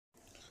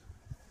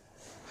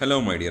Hello,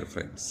 my dear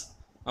friends.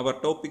 Our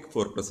topic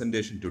for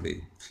presentation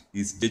today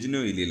is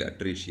Jejunoileal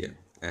atresia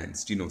and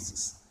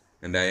stenosis,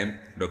 and I am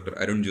Dr.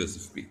 Arun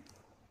Joseph P.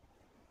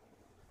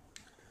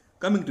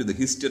 Coming to the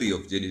history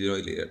of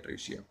Jejunoileal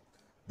atresia,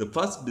 the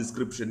first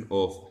description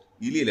of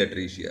ileal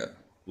atresia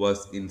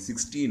was in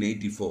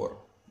 1684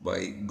 by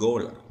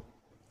Goller.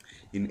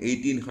 In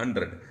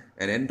 1800,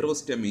 an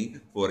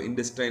enterostomy for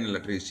intestinal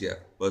atresia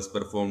was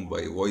performed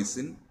by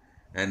Voisin,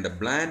 and a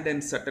Bland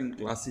and Sutton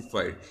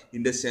classified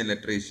intestinal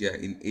atresia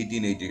in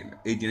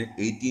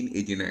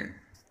 1889.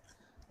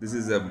 This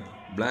is a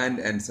Bland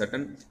and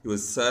Sutton. He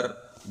was Sir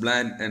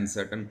Bland and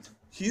Sutton.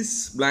 He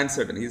is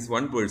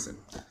one person.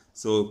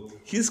 So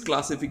his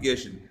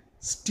classification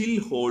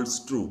still holds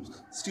true.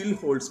 Still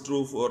holds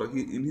true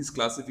in his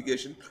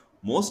classification.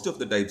 Most of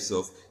the types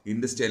of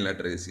intestinal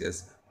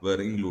atresias were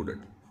included.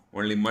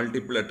 Only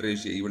multiple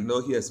atresia, even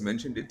though he has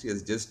mentioned it, he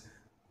has just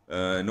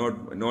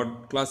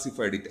not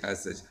classified it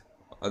as such.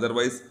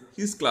 Otherwise,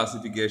 his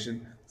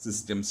classification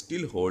system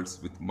still holds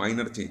with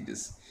minor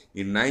changes.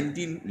 In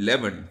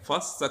 1911,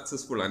 first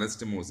successful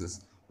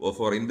anastomosis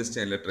for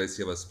intestinal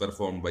atresia was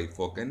performed by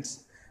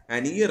Fawkins.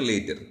 An year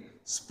later,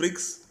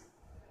 Spriggs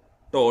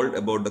told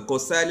about the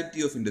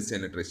causality of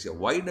intestinal atresia.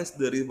 Why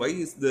there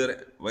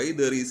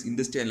is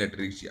intestinal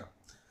atresia?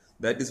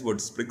 That is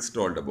what Spriggs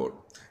told about.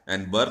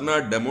 And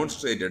Bernard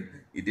demonstrated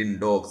it in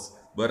dogs.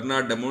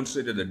 Bernard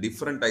demonstrated the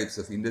different types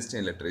of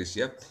intestinal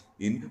atresia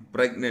in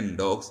pregnant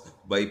dogs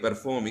by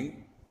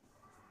performing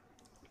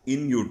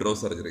in utero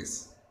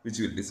surgeries, which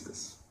we will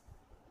discuss.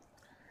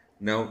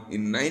 Now,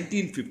 in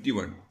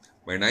 1951,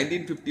 by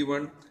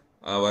 1951,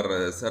 our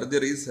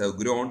surgeries have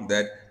grown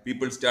that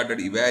people started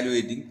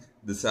evaluating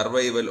the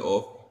survival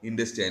of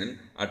intestinal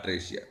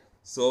atresia.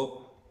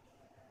 So,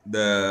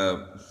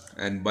 the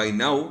and by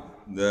now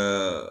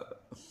the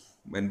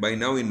and by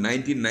now in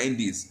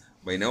 1990s,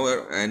 by now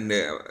and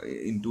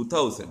in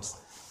 2000s,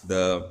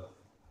 the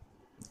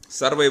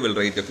survival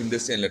rate of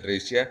intestinal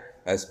atresia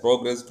has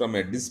progressed from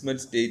a dismal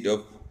state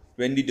of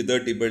 20 to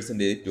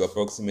 30% to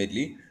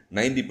approximately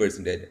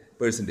 90%.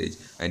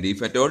 And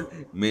if at all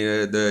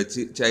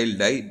the child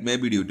die, it may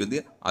be due to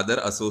the other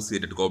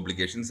associated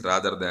complications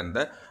rather than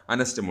the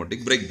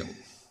anastomotic breakdown.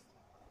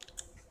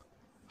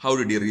 How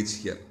did he reach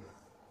here?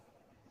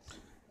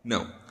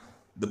 Now,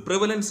 the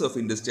prevalence of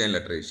intestinal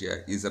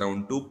atresia is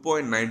around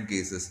 2.9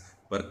 cases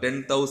per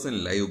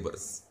 10,000 live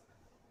births.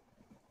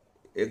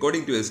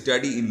 According to a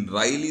study in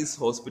Riley's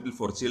Hospital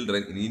for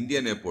Children in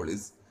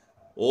Indianapolis,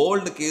 all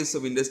the cases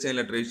of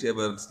intestinal atresia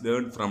were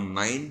learned from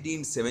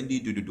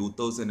 1972 to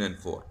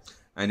 2004,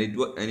 and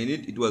in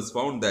it was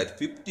found that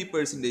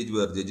 50%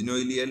 were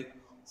jejunoileal,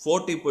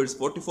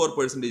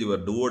 44% were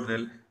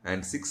duodenal,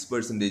 and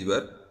 6%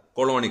 were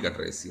colonic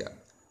atresia.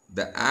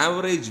 The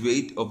average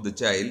weight of the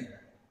child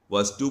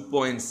was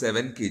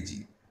 2.7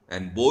 kg,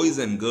 and boys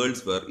and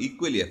girls were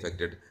equally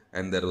affected,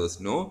 and there was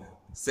no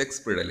sex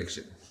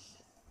predilection.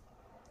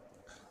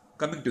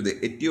 Coming to the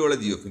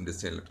etiology of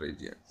intestinal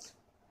atresia.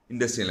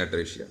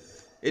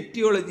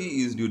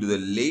 Etiology is due to the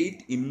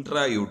late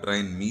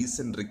intrauterine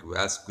mesenteric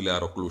vascular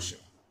occlusion.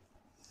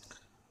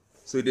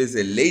 So it is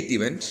a late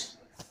event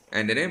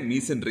and a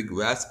mesenteric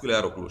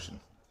vascular occlusion.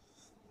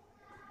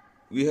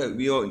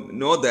 We all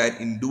know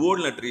that in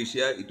duodenal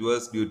atresia it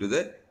was due to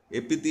the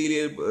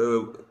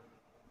epithelial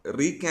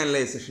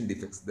recanalization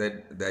defects.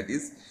 That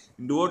is,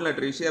 in duodenal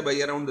atresia, by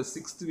around the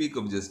 6th week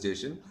of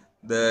gestation,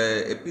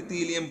 the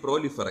epithelium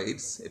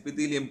proliferates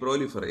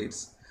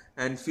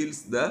and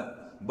fills the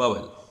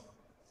bowel,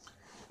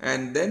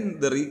 and then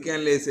the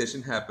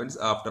recanalization happens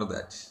after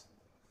that.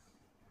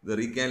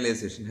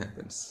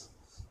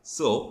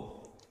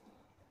 So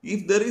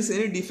if there is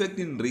any defect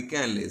in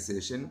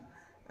recanalization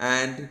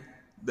and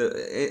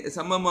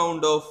some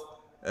amount of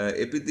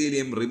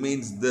epithelium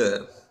remains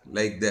there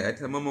like that,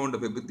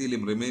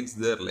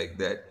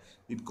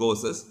 it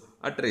causes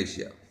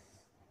atresia.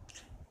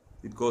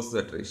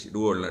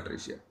 Duodenal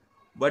atresia.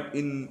 But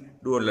in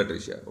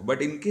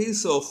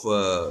case of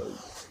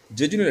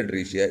jejunoileal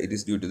atresia, it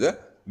is due to the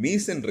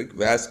mesenteric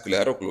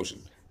vascular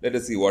occlusion. Let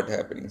us see what is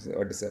happening.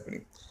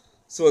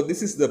 So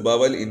this is the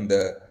bowel in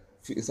the.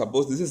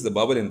 Suppose this is the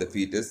bowel in the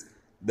fetus.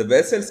 The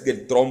vessels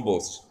get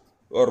thrombosed,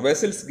 or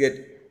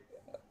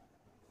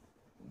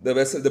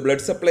the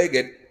blood supply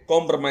get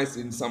compromised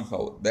in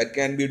somehow. That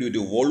can be due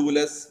to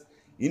volvulus,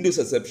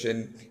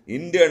 intussusception,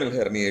 internal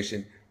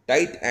herniation,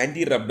 tight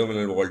anterior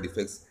abdominal wall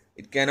defects.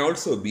 It can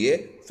also be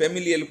a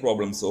familial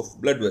problems of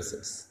blood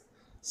vessels.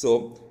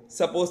 So,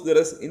 suppose there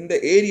is in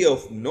the area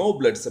of no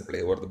blood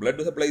supply, or the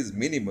blood supply is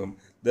minimum,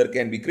 there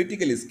can be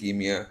critical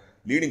ischemia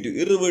leading to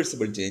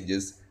irreversible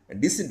changes and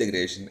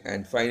disintegration,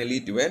 and finally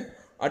to an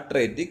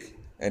atretic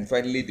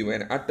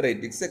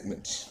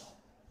segment.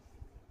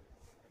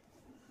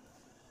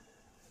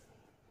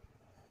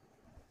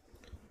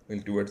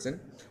 Towards an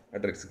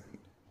atretic segment.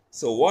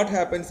 So what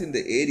happens in the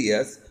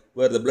areas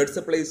where the blood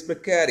supply is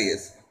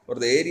precarious, or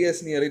the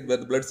areas near it where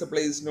the blood supply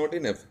is not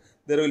enough?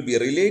 There will be a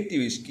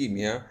relative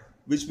ischemia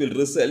which will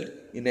result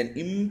in an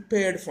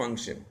impaired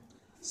function.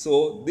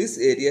 So this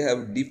area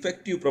have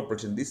defective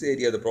propulsion. This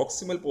area, the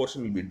proximal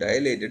portion will be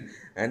dilated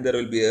and there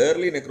will be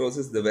early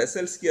necrosis. The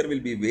vessels here will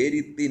be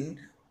very thin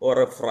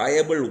or a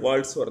friable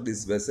walls for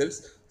these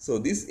vessels. So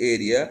this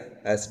area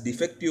has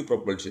defective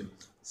propulsion.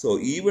 So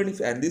even if,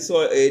 and this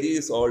area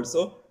is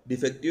also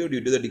defective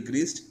due to the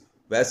decreased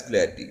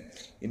vascularity.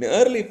 In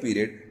early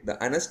period, the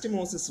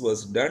anastomosis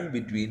was done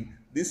between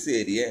this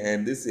area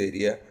and this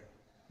area,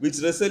 which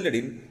resulted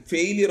in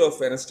failure of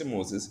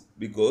anastomosis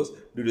because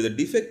due to the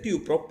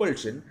defective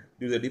propulsion,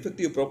 there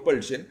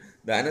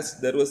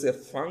was a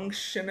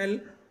functional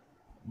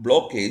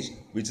blockage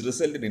which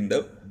resulted in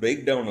the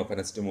breakdown of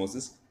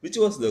anastomosis, which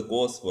was the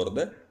cause for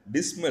the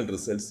dismal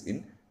results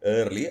in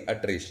early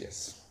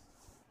atresias.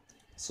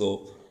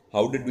 So,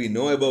 how did we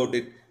know about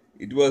it?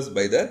 It was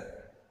by the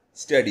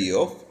study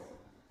of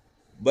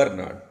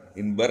Bernard.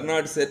 In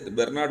Bernard said,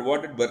 Bernard,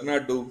 what did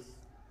Bernard do?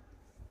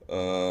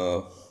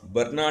 uh,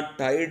 Bernard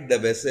tied the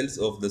vessels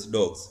of the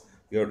dogs.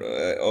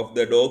 Of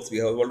the dogs, we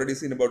have already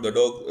seen about the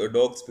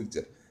dogs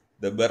picture.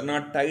 The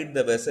Bernard tied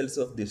the vessels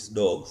of these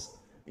dogs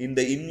in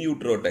the in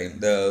utero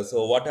time.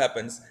 So what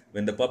happens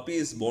when the puppy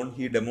is born?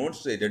 He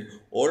demonstrated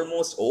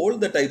almost all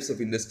the types of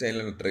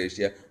intestinal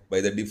atresia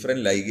by the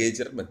different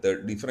ligature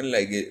method, different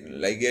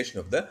ligation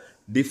of the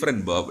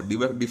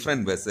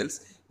different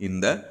vessels in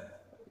the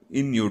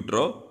in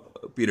utero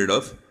period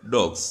of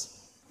dogs.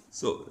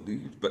 So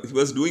he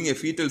was doing a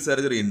fetal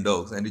surgery in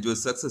dogs and it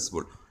was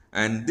successful.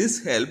 And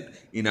this helped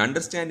in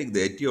understanding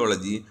the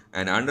etiology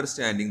and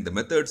understanding the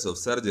methods of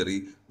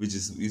surgery which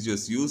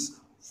was used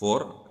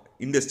for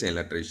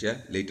intestinal atresia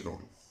later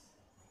on.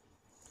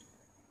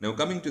 Now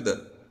coming to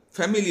the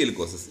familial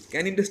causes.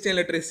 Can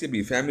intestinal atresia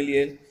be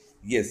familial?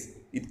 Yes,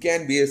 it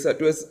can be.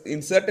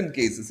 In certain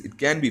cases, it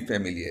can be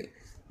familial.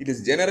 It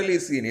is generally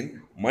seen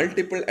in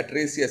multiple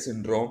atresia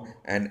syndrome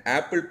and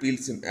apple peel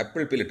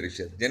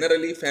atresia.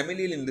 Generally,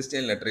 familial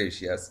intestinal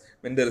atresias,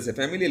 when there is a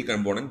familial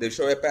component, they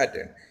show a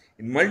pattern.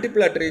 In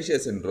multiple atresia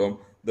syndrome,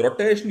 the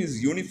rotation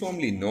is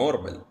uniformly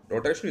normal.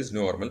 Rotation is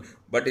normal,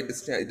 but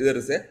there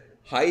is a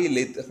high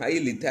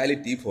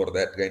lethality for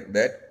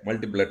that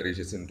multiple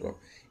atresia syndrome.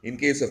 In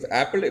case of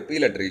apple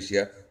peel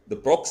atresia, the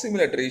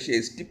proximal atresia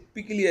is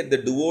typically at the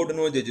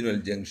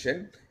duodenojejunal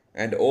junction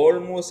and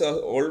almost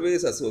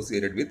always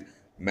associated with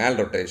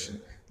malrotation.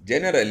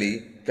 Generally,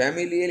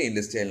 familial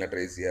intestinal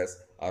atresias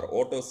are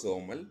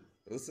autosomal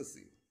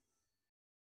recessive.